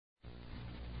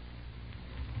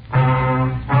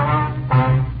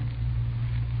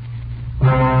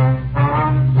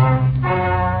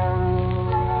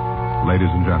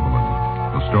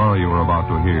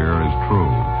to hear is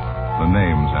true. The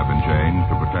names have been changed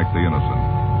to protect the innocent.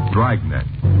 Dragnet.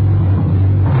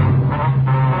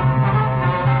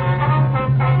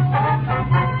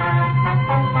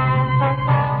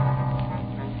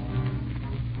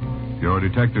 You're a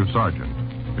detective sergeant.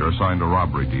 You're assigned a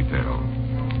robbery detail.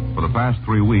 For the past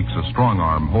 3 weeks, a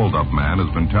strong-arm hold-up man has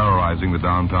been terrorizing the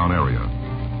downtown area.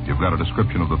 You've got a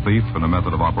description of the thief and a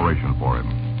method of operation for him.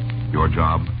 Your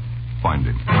job, find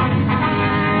him.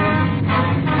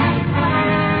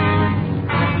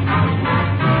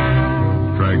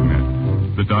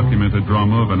 Dragnet, the documented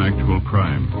drama of an actual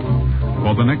crime.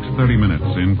 For the next 30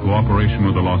 minutes, in cooperation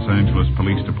with the Los Angeles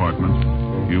Police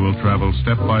Department, you will travel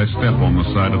step by step on the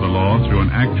side of the law through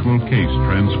an actual case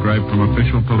transcribed from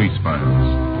official police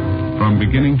files. From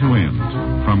beginning to end,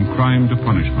 from crime to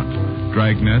punishment,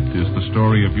 Dragnet is the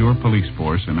story of your police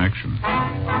force in action.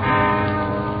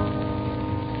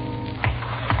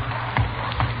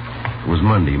 It was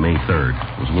Monday, May 3rd.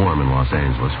 It was warm in Los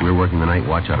Angeles. We were working the night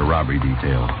watch out of robbery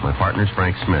detail. My partner's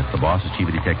Frank Smith. The boss is Chief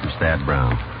of Detectives Thad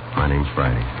Brown. My name's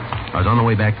Friday. I was on the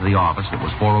way back to the office. It was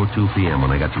 4:02 p.m.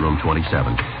 when I got to room 27.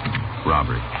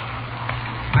 Robbery.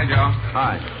 Hi, Joe.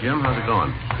 Hi. Jim, how's it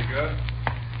going? Pretty good.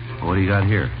 What do you got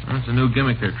here? It's a new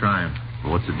gimmick they're trying.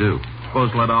 What's it do?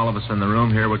 Suppose let all of us in the room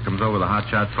hear what comes over the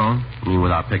hotshot phone? You mean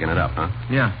without picking it up, huh?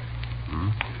 Yeah.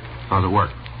 How's it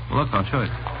work? Well, look, I'll show you.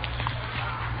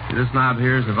 See, this knob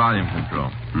here is the volume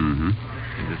control. Mm-hmm.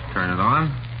 You just turn it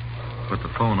on, put the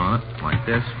phone on it, like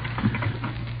this.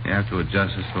 You have to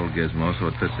adjust this little gizmo so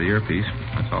it fits the earpiece.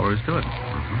 That's all there is to it.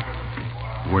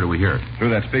 Where do we hear it? Through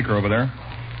that speaker over there.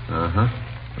 Uh-huh.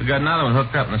 We got another one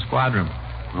hooked up in the squad room.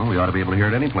 Well, we ought to be able to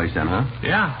hear it any place then, huh?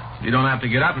 Yeah. You don't have to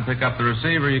get up and pick up the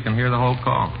receiver. You can hear the whole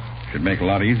call. Should make it a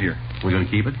lot easier. We going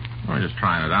to keep it? We're just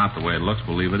trying it out. The way it looks,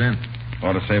 we'll leave it in.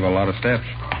 Ought to save a lot of steps.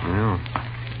 Yeah.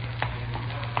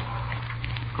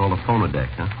 It's called a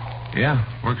phonodeck, huh? Yeah,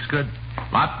 works good.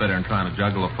 Lot better than trying to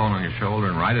juggle a phone on your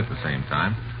shoulder and write at the same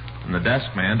time. And the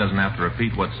desk man doesn't have to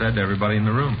repeat what's said to everybody in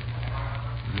the room.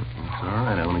 That's all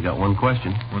right. I only got one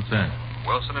question. What's that?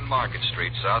 Wilson and Market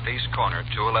Street, southeast corner,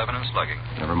 211 and Slugging.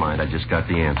 Never mind. I just got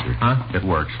the answer. Huh? It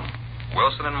works.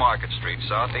 Wilson and Market Street,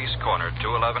 southeast corner,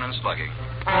 211 and Slugging.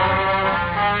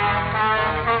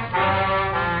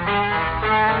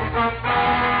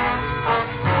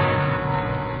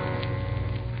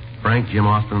 Frank, Jim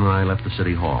Austin, and I left the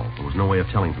city hall. There was no way of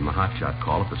telling from the hotshot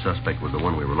call if the suspect was the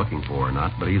one we were looking for or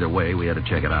not, but either way, we had to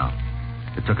check it out.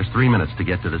 It took us 3 minutes to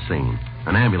get to the scene.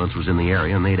 An ambulance was in the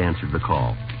area, and they'd answered the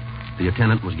call. The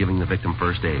attendant was giving the victim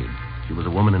first aid. She was a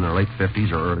woman in her late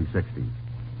 50s or early 60s.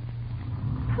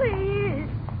 Please.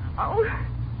 Oh,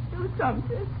 do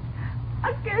something.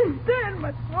 I can't stand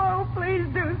much more. Please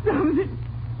do something.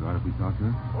 All right if we talk to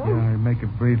her? Oh. Yeah, make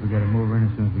it brief. We got to move her in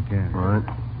as soon as we can. All right.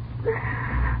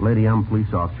 Lady, I'm a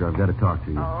police officer. I've got to talk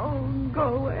to you. Oh,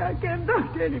 go away. I can't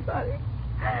talk to anybody.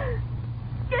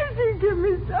 Can't you give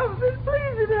me something?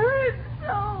 Please, it hurts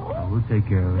so. We'll take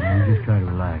care of it. You just try to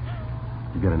relax.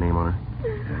 You got a name on her?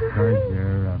 Cards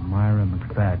there, Myra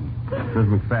McFadden. Miss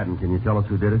McFadden, can you tell us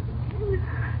who did it?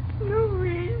 No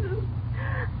reason.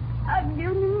 I'd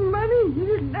given him money. He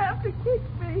didn't have to kick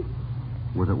me.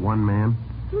 Was it one man?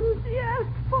 Soon as he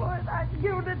asked for it, I'd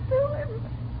given it to him.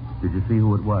 Did you see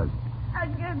who it was? I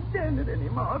can't stand it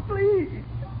anymore, please.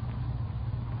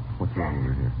 What's wrong with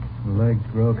her here? The leg's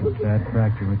broken, bad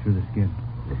fracture went through the skin.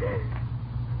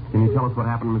 Can you tell us what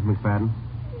happened, Miss McFadden?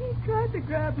 He tried to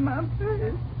grab my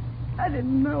purse. I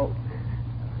didn't know.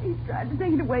 He tried to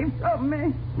take it away from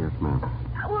me. Yes, ma'am.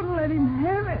 I wouldn't let him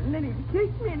have it, and then he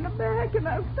kicked me in the back, and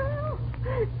I fell.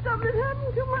 Something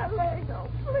happened to my leg. Oh,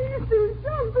 please do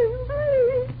something,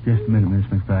 please. Just a minute, Miss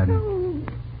McFadden. Oh,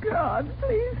 God,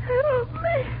 please help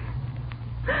me.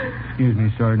 Excuse me,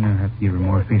 Sergeant. I'll have to give her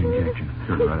morphine injection.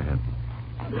 Sure, right ahead.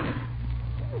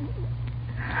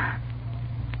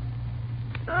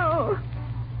 Oh.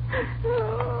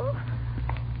 Oh.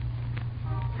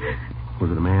 Was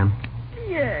it a man?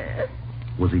 Yes.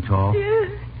 Was he tall?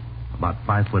 Yes. About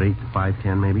 5'8" to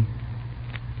 5'10", maybe?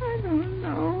 I don't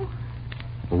know.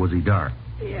 Or was he dark?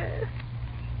 Yes.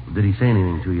 Did he say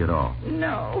anything to you at all?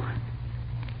 No.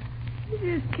 He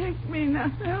just kicked me and I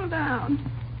fell down.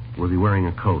 Was he wearing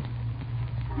a coat?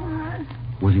 What?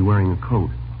 Was he wearing a coat?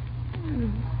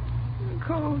 A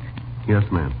coat? Yes,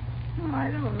 ma'am. Oh,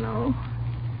 I don't know.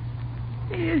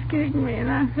 He just kicked me and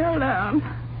I fell down.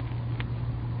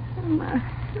 And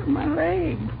my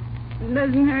leg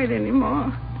doesn't hurt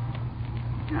anymore.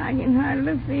 I can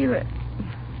hardly feel it.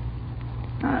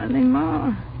 Not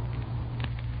anymore.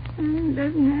 It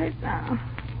doesn't hurt now.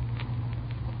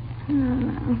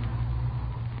 No.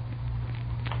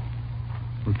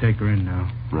 We'll take her in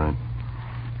now. Right.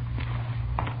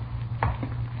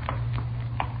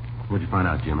 What'd you find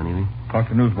out, Jim? Anything? Talked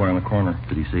to the newsboy on the corner.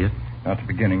 Did he see it? Not the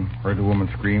beginning. Heard the woman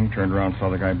scream, turned around, saw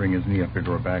the guy bring his knee up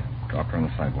into her back, dropped her on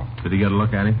the sidewalk. Did he get a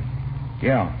look at him?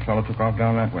 Yeah, fella took off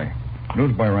down that way.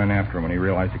 Newsboy ran after him when he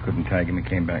realized he couldn't tag him. He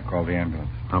came back, called the ambulance.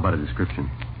 How about a description?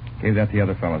 Gave that to the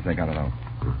other fellas. They got it out.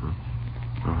 Uh-huh.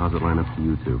 Well, how's it line up to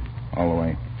you two? All the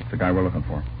way. It's the guy we're looking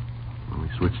for. Well,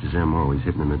 he switched his M.O. He's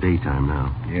hitting in the daytime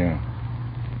now. Yeah.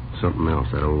 Something else,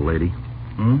 that old lady.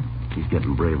 Hmm? She's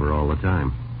getting braver all the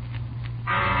time.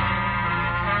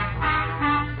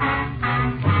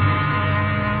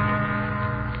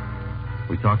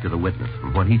 We talked to the witness.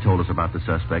 From what he told us about the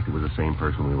suspect, it was the same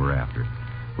person we were after.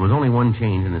 There was only one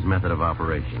change in his method of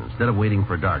operation. Instead of waiting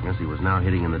for darkness, he was now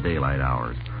hitting in the daylight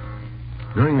hours.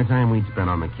 During the time we'd spent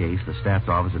on the case, the stats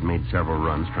office had made several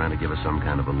runs trying to give us some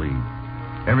kind of a lead.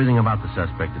 Everything about the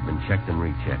suspect had been checked and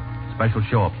rechecked. Special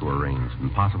show-ups were arranged,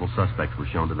 and possible suspects were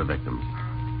shown to the victims.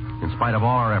 In spite of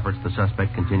all our efforts, the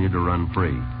suspect continued to run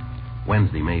free.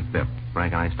 Wednesday, May 5th,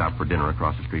 Frank and I stopped for dinner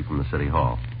across the street from the city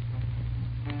hall.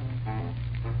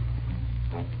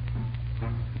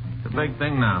 It's a big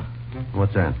thing now.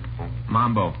 What's that?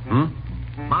 Mambo.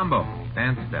 Mambo.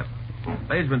 Dance step.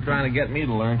 Faye's been trying to get me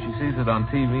to learn. She sees it on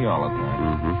TV all the time.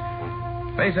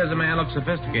 Mm-hmm. Faye says a man looks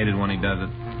sophisticated when he does it.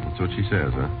 That's what she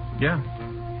says, huh? Yeah.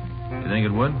 You think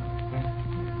it would?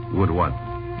 Would what?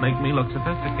 Make me look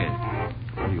sophisticated.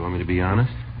 Well, you want me to be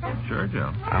honest? Sure,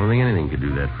 Joe. I don't think anything could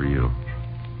do that for you.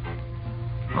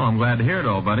 Oh, I'm glad to hear it,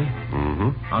 old buddy.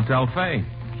 Mm-hmm. I'll tell Faye.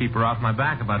 Keep her off my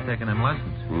back about taking them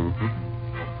lessons. Mm-hmm.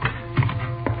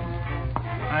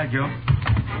 Hi, Joe.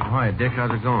 Hi, Dick.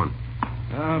 How's it going?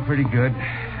 Oh, pretty good.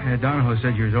 Donahoe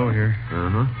said you was over here.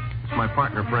 Uh-huh. It's my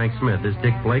partner, Frank Smith. This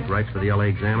Dick Blake writes for the L.A.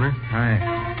 Examiner. Hi.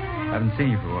 Haven't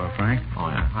seen you for a while, Frank. Oh,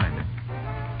 yeah. Hi,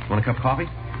 Dick. Want a cup of coffee?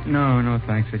 No,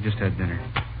 thanks. I just had dinner.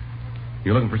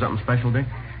 You looking for something special, Dick?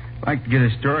 I'd like to get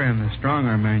a story on the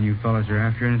strong-arm man you fellas are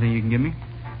after. Anything you can give me?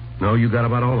 No, you got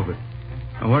about all of it.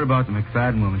 What about the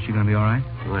McFadden woman? She going to be all right?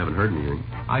 Well, I haven't heard anything.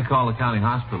 I called the county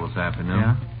hospital this afternoon.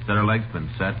 Yeah? Said her leg's been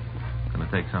set. Going to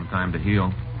take some time to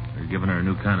heal. They're giving her a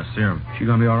new kind of serum. She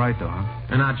going to be all right, though, huh?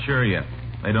 They're not sure yet.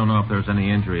 They don't know if there's any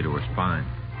injury to her spine.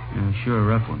 Yeah, sure, a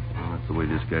rough one. Well, that's the way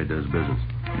this guy does business.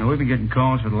 We've been getting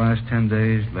calls for the last 10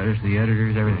 days, letters to the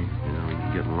editors, everything. We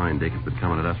can get in line, Dick. It's been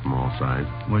coming at us from all sides.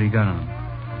 What do you got on them?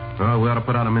 Well, we ought to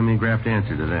put out a mimeographed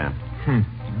answer to that. We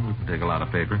can take a lot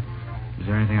of paper. Is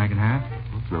there anything I can have?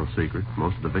 It's no secret.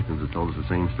 Most of the victims have told us the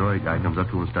same story. A guy comes up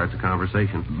to him and starts a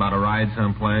conversation. About a ride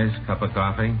someplace, cup of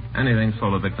coffee, anything to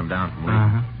slow the victim down from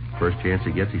leaving. Uh-huh. First chance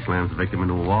he gets, he slams the victim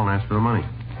into a wall and asks for the money.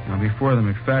 Now, before the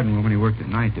McFadden woman, he worked at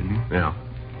night, didn't he? Yeah.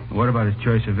 What about his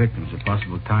choice of victims? A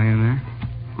possible tie-in there?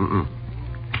 Mm-mm.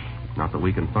 Not that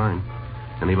we can find.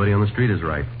 Anybody on the street is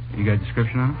right. You got a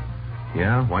description on him?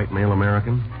 Yeah, white male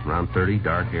American, around 30,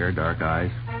 dark hair, dark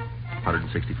eyes,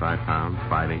 165 pounds,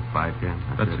 5'8",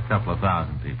 5'10". That's a couple of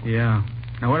thousand people. Yeah.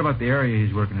 Now, what about the area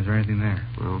he's working? Is there anything there?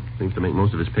 Well, seems to make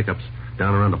most of his pickups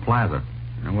down around the plaza.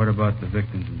 And what about the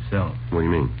victims themselves? What do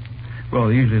you mean? Well,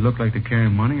 they usually look like they're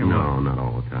carrying money or No, what? not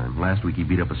all the time. Last week he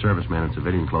beat up a serviceman in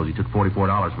civilian clothes. He took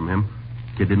 $44 from him.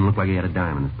 Kid didn't look like he had a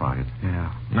dime in his pocket.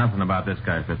 Yeah. Nothing about this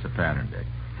guy fits a pattern, Dick.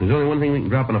 There's only one thing we can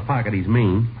drop in a pocket. He's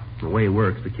mean. The way it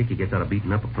works, the kick he gets out of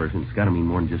beating up a person, it's got to mean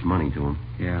more than just money to him.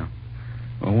 Yeah.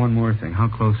 Well, one more thing. How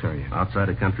close are you? Outside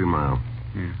a country mile.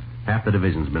 Yeah. Half the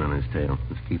division's been on his tail.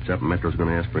 This keeps up, and Metro's going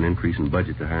to ask for an increase in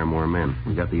budget to hire more men.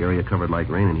 We got the area covered like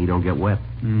rain, and he don't get wet.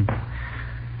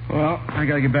 Well, I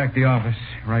got to get back to the office.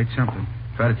 Write something.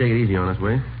 Try to take it easy on us,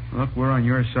 will you? Look, we're on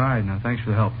your side. Now, thanks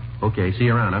for the help. Okay, see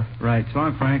you around, huh? Right. So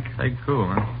long, Frank. Take it cool,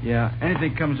 huh? Yeah.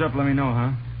 Anything comes up, let me know,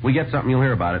 huh? We get something, you'll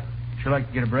hear about it. Sure like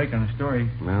to get a break on the story.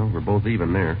 Well, we're both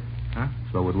even there. Huh?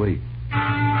 So would we.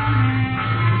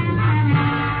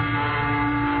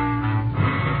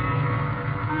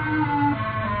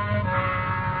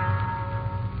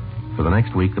 For the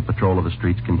next week, the patrol of the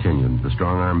streets continued. The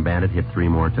strong-arm bandit hit 3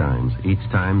 more times. Each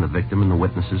time, the victim and the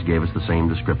witnesses gave us the same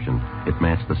description. It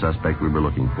matched the suspect we were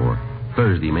looking for.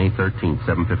 Thursday, May 13th,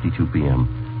 7:52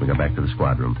 p.m. We got back to the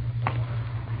squad room.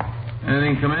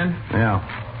 Anything come in? Yeah,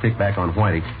 kick back on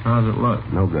Whitey. How's it look?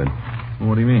 No good.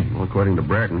 What do you mean? Well, according to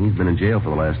Bratton, he's been in jail for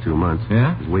the last 2 months.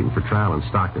 Yeah? He's waiting for trial in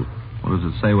Stockton. What does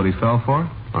it say what he fell for?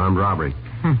 Armed robbery.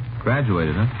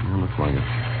 Graduated, huh? Yeah, looks like it.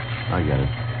 I get it.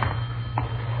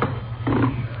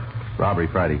 Robbery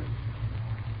Friday.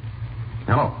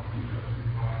 Hello?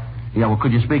 Yeah, well,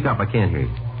 could you speak up? I can't hear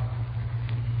you.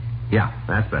 Yeah,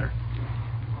 that's better.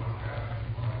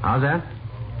 How's that?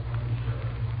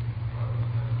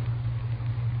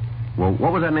 Well,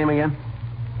 what was that name again?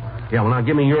 Yeah, well, now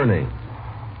give me your name.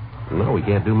 No, we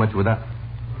can't do much with that.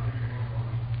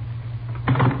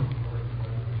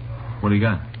 What do you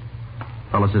got?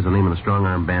 Fellow says the name of the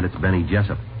strong-arm bandit's Benny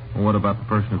Jessup. Well, what about the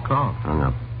person who called? Hung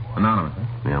up. Anonymous,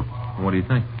 huh? Yeah. What do you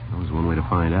think? That was one way to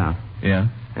find out. Yeah?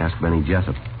 Ask Benny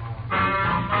Jessup.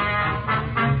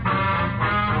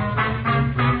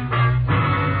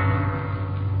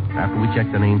 After we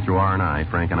checked the name through R&I,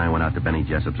 Frank and I went out to Benny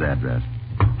Jessup's address.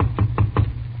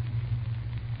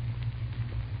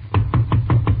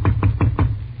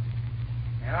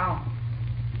 Hello?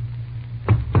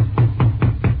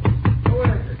 Who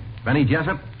is it? Benny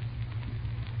Jessup?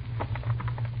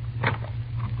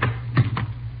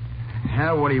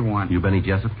 What do you want? You Benny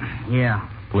Jessup? Yeah.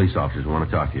 Police officers want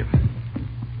to talk to you.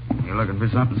 You looking for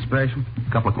something special?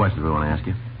 A couple of questions we want to ask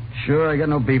you. Sure, I got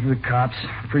no beef with the cops.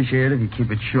 Appreciate it if you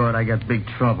keep it short. I got big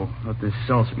trouble. Thought this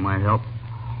seltzer might help.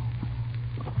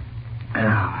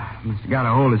 Must have got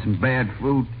a hold of some bad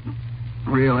food.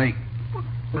 Really?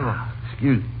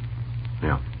 Excuse me.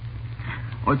 Yeah.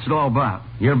 What's it all about?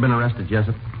 You ever been arrested,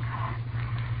 Jessup?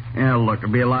 Yeah, look,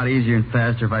 it'd be a lot easier and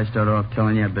faster if I started off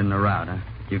telling you I've been in the route, huh?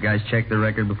 You guys checked the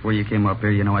record before you came up here.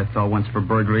 You know I fell once for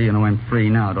burglary. You know I'm free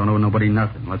now. Don't owe nobody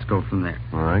nothing. Let's go from there.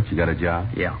 All right, you got a job?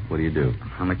 Yeah. What do you do?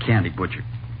 I'm a candy butcher.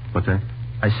 What's that?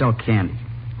 I sell candy.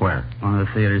 Where? One of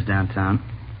the theaters downtown.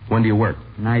 When do you work?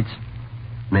 Nights,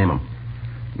 Name them.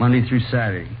 Monday through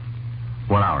Saturday.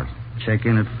 What hours? Check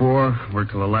in at 4,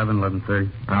 work till 11, 11:30.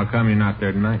 How come you're not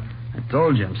there tonight? I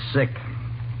told you, I'm sick.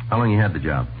 How long you had the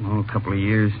job? Oh, a couple of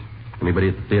years. Anybody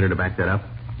at the theater to back that up?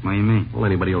 What do you mean? Well,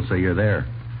 anybody will say you're there.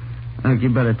 Look, you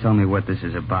better tell me what this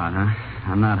is about,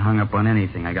 huh? I'm not hung up on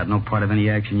anything. I got no part of any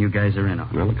action you guys are in on.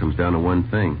 Well, it comes down to one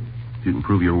thing. If you can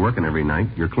prove you're working every night,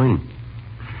 you're clean.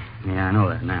 Yeah, I know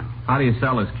that now. How do you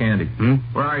sell this candy?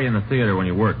 Where are you in the theater when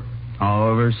you work? All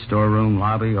over, storeroom,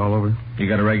 lobby, all over. You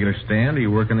got a regular stand, or you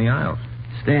work in the aisles?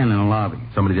 Stand in the lobby.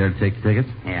 Somebody there to take the tickets?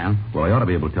 Yeah. Well, he ought to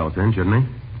be able to tell us then, shouldn't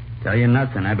he? Tell you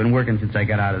nothing. I've been working since I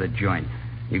got out of the joint.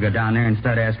 You go down there and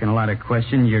start asking a lot of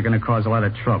questions, you're going to cause a lot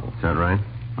of trouble. Is that right?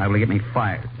 Liable to get me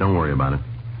fired. Don't worry about it.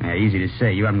 Yeah, easy to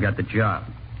say. You haven't got the job.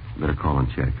 Better call and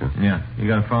check, huh? Yeah. You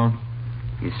got a phone?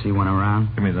 You see one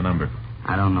around? Give me the number.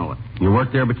 I don't know it. You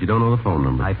work there, but you don't know the phone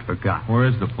number. I forgot. Where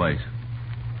is the place?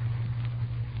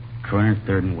 Corner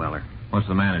 3rd and Weller. What's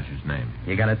the manager's name?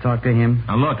 You got to talk to him?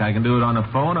 Now, look, I can do it on the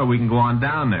phone, or we can go on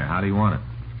down there. How do you want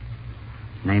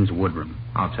it? Name's Woodrum.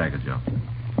 I'll check it, Joe.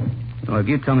 Look,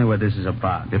 you tell me what this is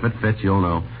about. If it fits, you'll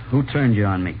know. Who turned you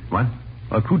on me? What?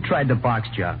 Look, who tried the box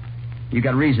job? You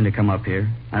got reason to come up here.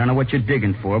 I don't know what you're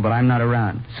digging for, but I'm not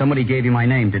around. Somebody gave you my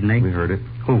name, didn't they? We heard it.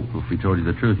 Who? If we told you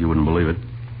the truth, you wouldn't believe it.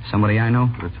 Somebody I know?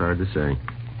 It's hard to say.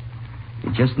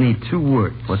 You just need 2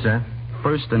 words. What's that?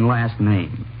 First and last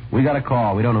name. We got a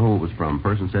call. We don't know who it was from.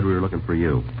 Person said we were looking for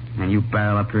you. And you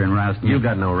barrel up here and roust me? You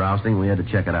got no rousting. We had to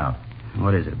check it out.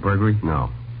 What is it, burglary? No.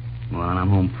 Well, I'm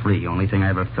home free. Only thing I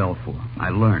ever fell for. I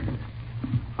learned.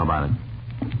 How about it?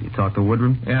 You talk to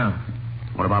Woodrum? Yeah.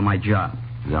 What about my job?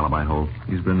 His alibi hold?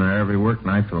 He's been there every work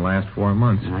night for the last 4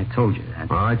 months. I told you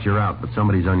that. All right, you're out, but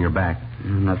somebody's on your back.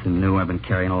 Nothing new. I've been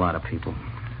carrying a lot of people.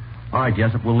 All right,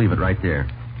 Jessup, we'll leave it right there.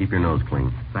 Keep your nose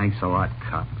clean. Thanks a lot,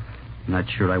 cop. I'm not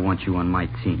sure I want you on my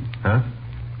team. Huh?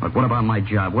 But what about my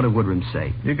job? What did Woodrum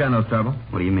say? You got no trouble.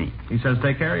 What do you mean? He says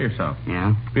take care of yourself.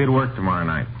 Yeah? Be at work tomorrow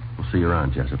night. We'll see you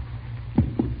around, Jessup.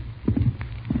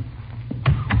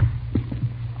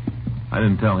 I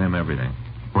didn't tell him everything.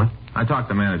 What? I talked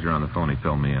to the manager on the phone. He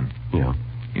filled me in. Yeah.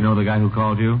 You know the guy who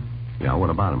called you? Yeah, what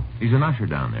about him? He's an usher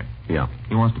down there. Yeah.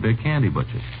 He wants to be a candy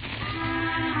butcher.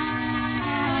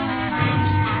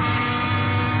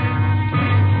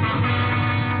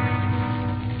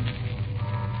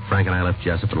 Frank and I left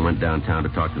Jessup and went downtown to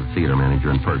talk to the theater manager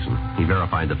in person. He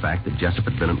verified the fact that Jessup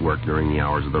had been at work during the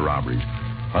hours of the robberies.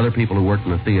 Other people who worked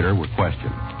in the theater were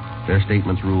questioned. Their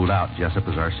statements ruled out Jessup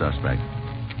as our suspect.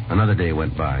 Another day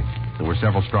went by. There were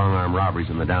several strong-arm robberies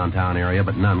in the downtown area,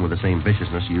 but none with the same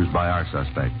viciousness used by our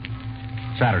suspect.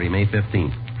 Saturday, May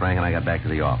 15th, Frank and I got back to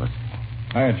the office.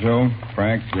 Hi, Joe.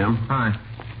 Frank. Jim? Hi.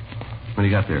 What do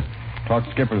you got there? Talked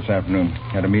to Skipper this afternoon.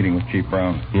 Had a meeting with Chief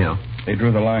Brown. Yeah. They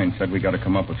drew the line, said we got to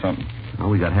come up with something. Well,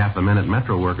 we got half the men at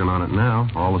Metro working on it now.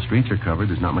 All the streets are covered.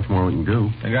 There's not much more we can do.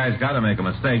 The guy's got to make a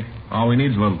mistake. All we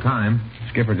need is a little time.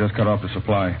 Skipper just cut off the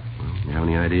supply. Well, you have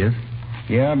any ideas?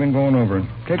 Yeah, I've been going over it.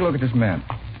 Take a look at this map.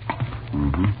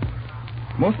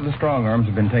 Mm-hmm. Most of the strong arms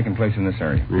have been taking place in this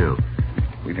area. Yeah.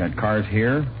 We've had cars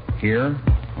here,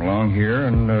 along here,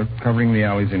 and covering the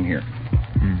alleys in here.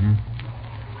 Mm-hmm.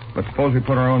 But suppose we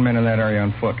put our own men in that area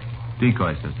on foot.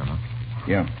 Decoy system, huh?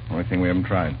 Yeah, only thing we haven't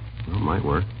tried. Well, it might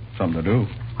work. Something to do.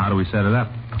 How do we set it up?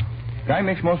 Guy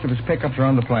makes most of his pickups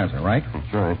around the plaza, right?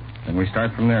 That's right. Then we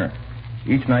start from there.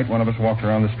 Each night, one of us walks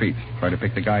around the streets, try to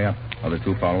pick the guy up. Other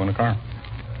two follow in a car.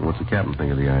 What's the captain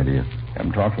think of the idea?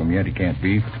 Haven't talked to him yet. He can't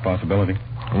beef. It's a possibility.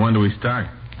 When do we start?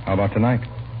 How about tonight?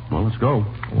 Well, let's go.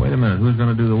 Wait a minute. Who's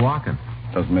going to do the walking?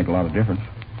 Doesn't make a lot of difference.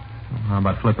 How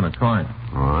about flipping a coin?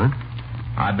 All right.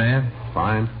 Odd man?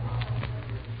 Fine.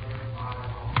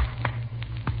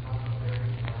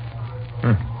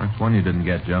 That's one you didn't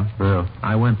get, Joe. Yeah.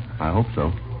 I win. I hope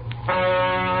so.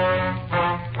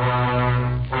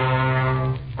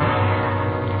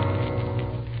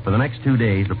 For the next 2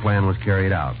 days, the plan was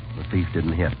carried out. The thief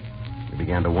didn't hit. We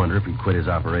began to wonder if he'd quit his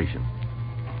operation.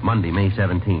 Monday, May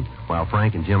 17th, while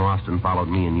Frank and Jim Austin followed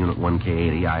me in Unit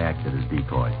 1K80, I acted as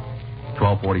decoy.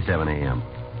 12:47 a.m.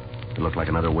 It looked like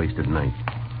another wasted night.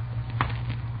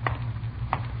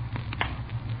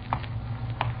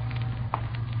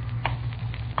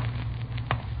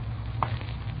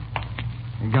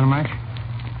 You got a match?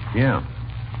 Yeah.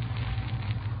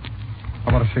 How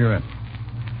about a cigarette?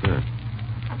 Sure.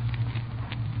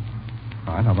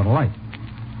 All right, how about a light?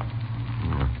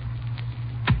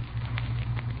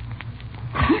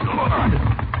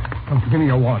 Give me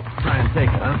your wallet. Try and take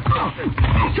it, huh?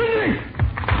 Sidney!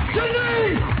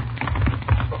 Sidney!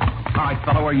 All right,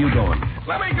 fella, where are you going?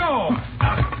 Let me go!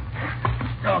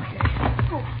 Okay.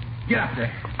 Get up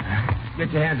there.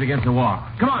 Get your hands against the wall.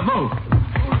 Come on, move.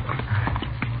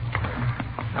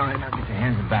 All right, now get your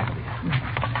hands in back of you.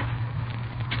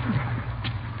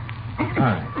 All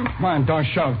right. Come on, don't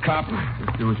shove, cop.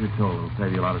 Just do as you're told. It'll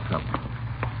save you a lot of trouble.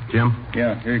 Jim?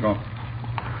 Yeah, here you go.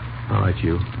 All right,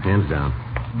 you. Hands down.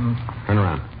 Turn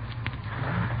around.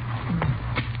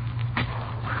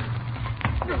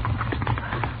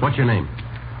 What's your name?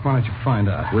 Why don't you find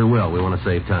out? We will. We want to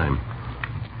save time.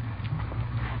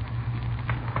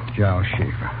 Joe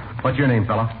Schaefer. What's your name,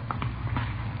 fella?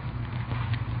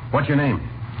 What's your name?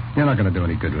 You're not going to do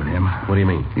any good with him. What do you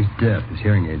mean? He's deaf. His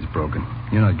hearing aid's broken.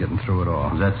 You're not getting through at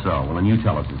all. Is that so? Well, then you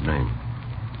tell us his name.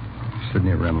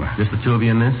 Sidney Remler. Just the two of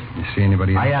you in this? You see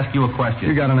anybody else? I asked you a question.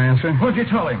 You got an answer? What'd you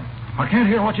tell him? I can't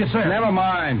hear what you said. Never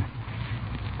mind.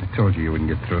 I told you wouldn't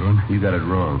get through to him. You got it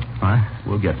wrong. What?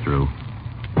 We'll get through.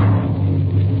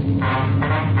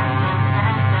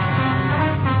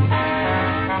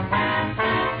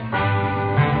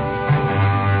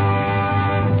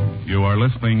 You are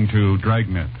listening to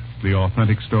Dragnet, the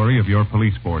authentic story of your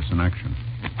police force in action.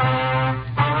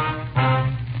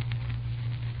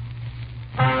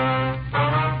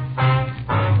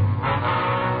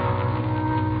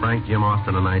 Frank, Jim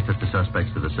Austin, and I took the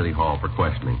suspects to the city hall for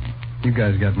questioning. You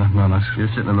guys got nothing on us. You're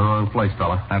sitting in the wrong place,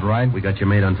 fella. That right? We got you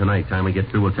made on tonight. Time we get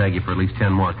through, we'll tag you for at least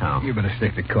 10 more counts. You better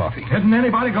stick to coffee. Isn't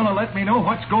anybody going to let me know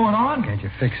what's going on? Can't you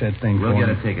fix that thing We'll for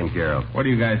get me? it taken care of. Where do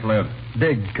you guys live?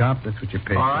 Big, cop. That's what you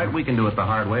pay All for. right, we can do it the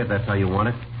hard way if that's how you want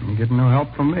it. You get no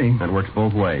help from me. That works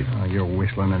both ways. Oh, you're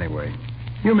whistling anyway.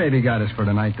 You maybe got us for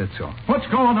tonight, that's all. What's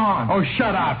going on? Oh,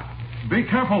 shut up. Be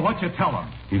careful what you tell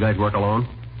them. You guys work alone?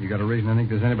 You got a reason to think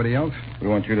there's anybody else? We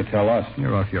want you to tell us.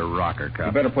 You're off your rocker, You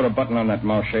cop. better put a button on that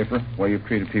mouth, Schaefer. The way you've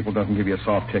treated people doesn't give you a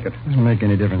soft ticket. Doesn't make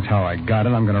any difference how I got it.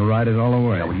 I'm going to ride it all the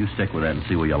way. Yeah, well, you stick with that and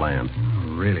see where you land.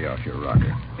 You're really off your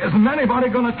rocker. Isn't anybody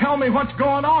going to tell me what's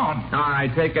going on? All right,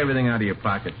 take everything out of your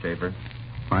pocket, Schaefer.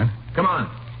 What? Come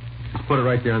on. Just put it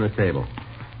right there on the table.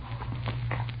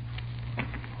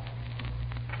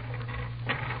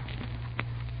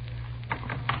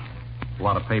 A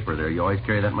lot of paper there. You always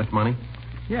carry that much money?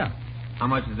 Yeah. How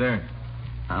much is there?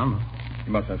 I don't know.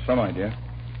 You must have some idea.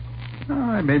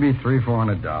 Maybe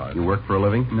 $300-400. You work for a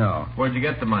living? No. Where'd you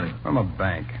get the money? From a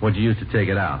bank. What'd you use to take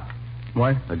it out?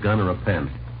 What? A gun or a pen?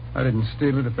 I didn't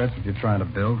steal it if that's what you're trying to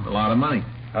build. A lot of money.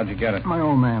 How'd you get it? My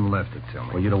old man left it to me.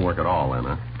 Well, you don't work at all then,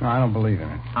 huh? No, I don't believe in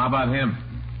it. How about him?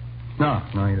 No,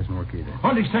 he doesn't work either.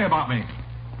 What did he say about me?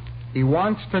 He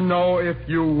wants to know if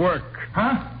you work.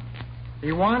 Huh?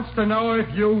 He wants to know if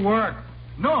you work.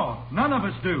 No, none of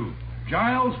us do.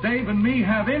 Giles, Dave, and me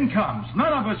have incomes.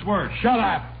 None of us work. Shut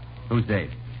up. Who's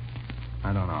Dave?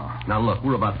 I don't know. Now, look,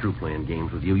 we're about through playing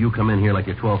games with you. You come in here like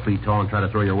you're 12 feet tall and try to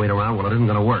throw your weight around. Well, it isn't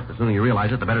going to work. The sooner you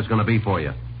realize it, the better it's going to be for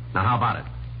you. Now, how about it?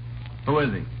 Who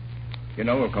is he? You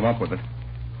know we'll come up with it.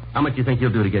 How much do you think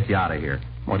he'll do to get you out of here?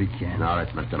 What he can. No,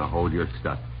 that's not going to hold your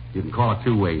stuff. You can call it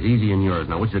two ways, easy and yours.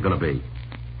 Now, which is it going to be?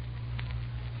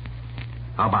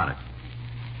 How about it?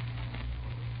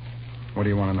 What do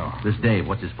you want to know? This Dave,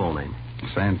 what's his full name?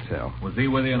 Santel. Was he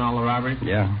with you in all the robberies?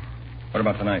 Yeah. What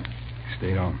about tonight?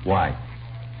 Stayed on. Why?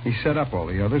 He set up all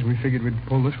the others. We figured we'd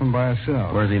pull this one by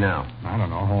ourselves. Where's he now? I don't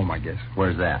know. Home, I guess.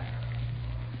 Where's that?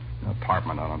 An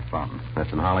apartment out on Fountain.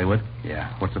 That's in Hollywood?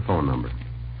 Yeah. What's the phone number?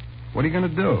 What are you going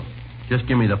to do? Just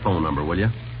give me the phone number, will you?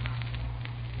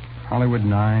 Hollywood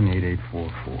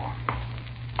 98844.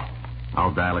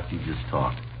 I'll dial it. You just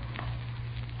talk.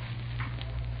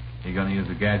 You gonna use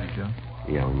the gadget, Joe?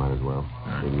 Yeah, we might as well.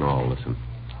 right. We can all listen.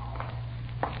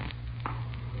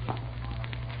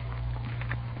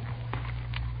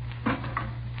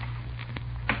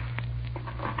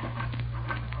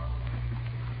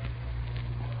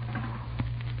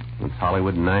 It's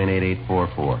Hollywood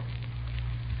 98844.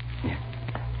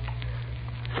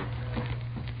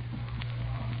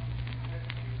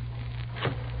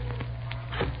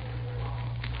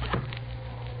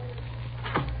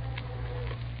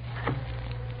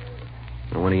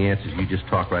 When he answers, you just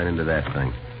talk right into that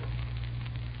thing.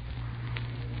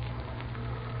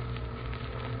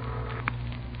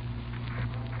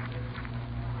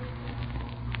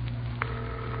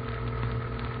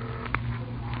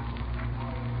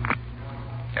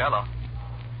 Hello.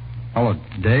 Hello,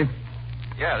 Dave?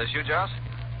 Yeah, this you, Joss?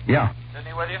 Yeah.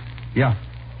 Sydney with you? Yeah.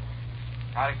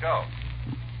 How'd it go?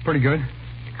 Pretty good.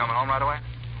 You coming home right away?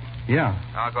 Yeah.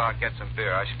 I'll go out and get some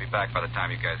beer. I should be back by the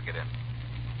time you guys get in.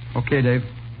 Okay, Dave.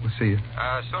 We'll see you.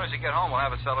 As soon as you get home, we'll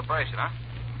have a celebration, huh?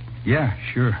 Yeah,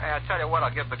 sure. Hey, I tell you what,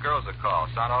 I'll give the girls a call.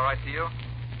 Sound all right to you?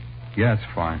 Yeah, it's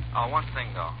fine. Oh, one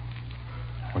thing, though.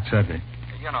 What's that, Dave?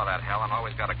 You know that Helen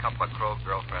always got a couple of crow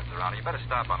girlfriends around her. You better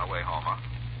stop on the way home, huh?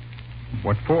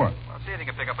 What for? Well, see if you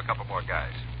can pick up a couple more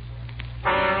guys.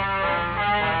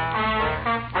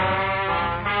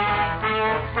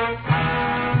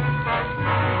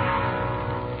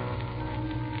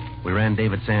 We ran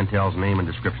David Santel's name and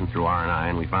description through R&I,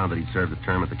 and we found that he'd served a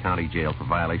term at the county jail for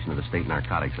violation of the State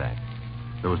Narcotics Act.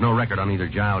 There was no record on either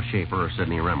Giles Schaefer or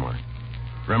Sidney Remler.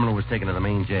 Remler was taken to the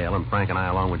main jail, and Frank and I,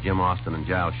 along with Jim Austin and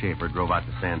Giles Schaefer, drove out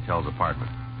to Santel's apartment.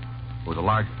 It was a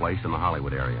large place in the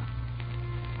Hollywood area.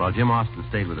 While Jim Austin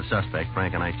stayed with the suspect,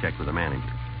 Frank and I checked with the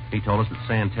manager. He told us that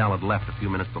Santel had left a few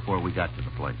minutes before we got to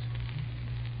the place.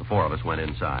 The four of us went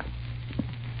inside.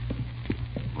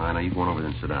 All right, now you go on over there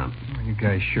and sit down. You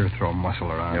guys sure throw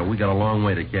muscle around. Yeah, we got a long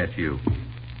way to catch you.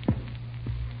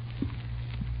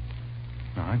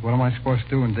 All right, what am I supposed to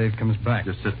do when Dave comes back?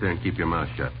 Just sit there and keep your mouth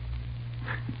shut.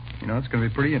 You know, it's going to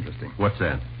be pretty interesting. What's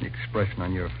that? The expression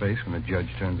on your face when the judge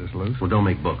turns us loose. Well, don't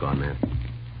make book on that.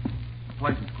 The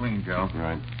place is clean, Joe.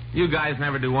 Right. You guys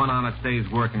never do one honest day's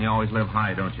work, and you always live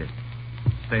high, don't you?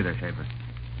 Stay there, Schaefer.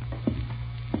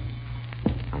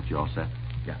 Aren't you all set?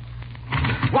 Yeah.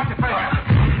 Watch your face.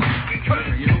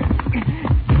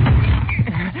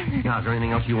 Now, is there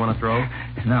anything else you want to throw?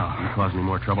 No. You cause me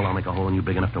more trouble, I'll make a hole in you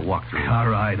big enough to walk through. All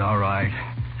right.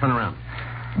 Turn around.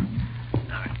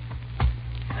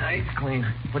 It's clean.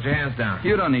 Put your hands down.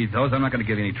 You don't need those. I'm not going to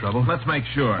give you any trouble. Let's make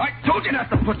sure. I told you not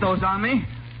to put those on me.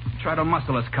 Try to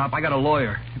muscle us, cop. I got a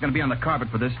lawyer. You're going to be on the carpet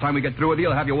for this. Time we get through with you,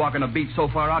 I'll have you walking the beat so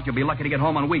far out, you'll be lucky to get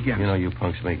home on weekends. You know, you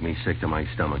punks make me sick to my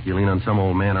stomach. You lean on some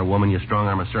old man or woman, you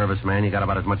strong-arm a serviceman, you got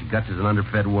about as much guts as an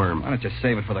underfed worm. Why don't you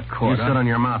save it for the court, You sit on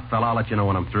your mouth, fella. I'll let you know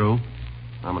when I'm through.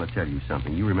 I'm going to tell you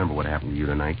something. You remember what happened to you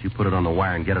tonight. You put it on the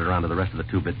wire and get it around to the rest of the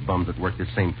two-bit bums that work this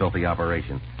same filthy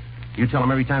operation. You tell them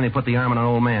every time they put the arm on an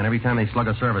old man, every time they slug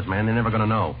a serviceman, they're never going to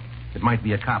know. It might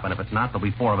be a cop, and if it's not, there'll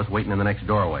be four of us waiting in the next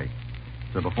doorway.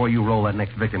 So before you roll that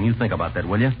next victim, you think about that,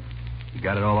 will you? You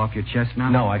got it all off your chest now?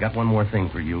 No, I got one more thing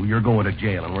for you. You're going to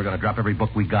jail, and we're going to drop every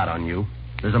book we got on you.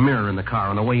 There's a mirror in the car.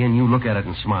 On the way in, you look at it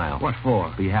and smile. What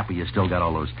for? Be happy you still got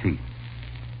all those teeth.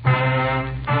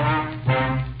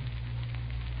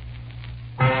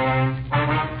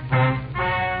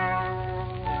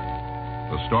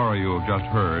 The story you have just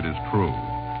heard is true.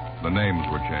 The names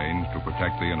were changed to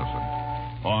protect the innocent.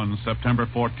 On September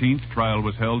 14th, trial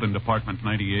was held in Department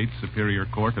 98, Superior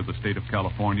Court of the State of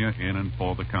California, in and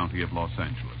for the County of Los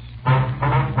Angeles.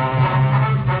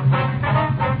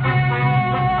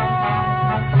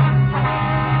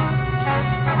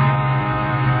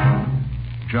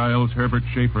 Giles Herbert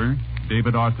Schaefer,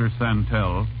 David Arthur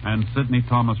Santel, and Sidney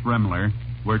Thomas Remler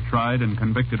were tried and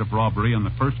convicted of robbery in the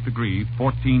first degree,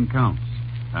 14 counts,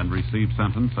 and received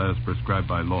sentence as prescribed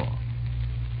by law.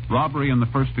 Robbery in the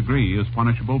first degree is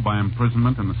punishable by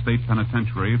imprisonment in the state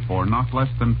penitentiary for not less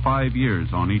than 5 years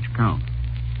on each count.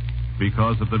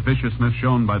 Because of the viciousness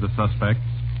shown by the suspects,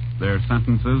 their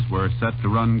sentences were set to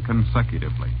run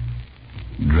consecutively.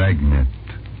 Dragnet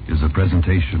is a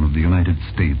presentation of the United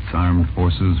States Armed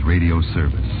Forces Radio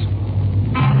Service.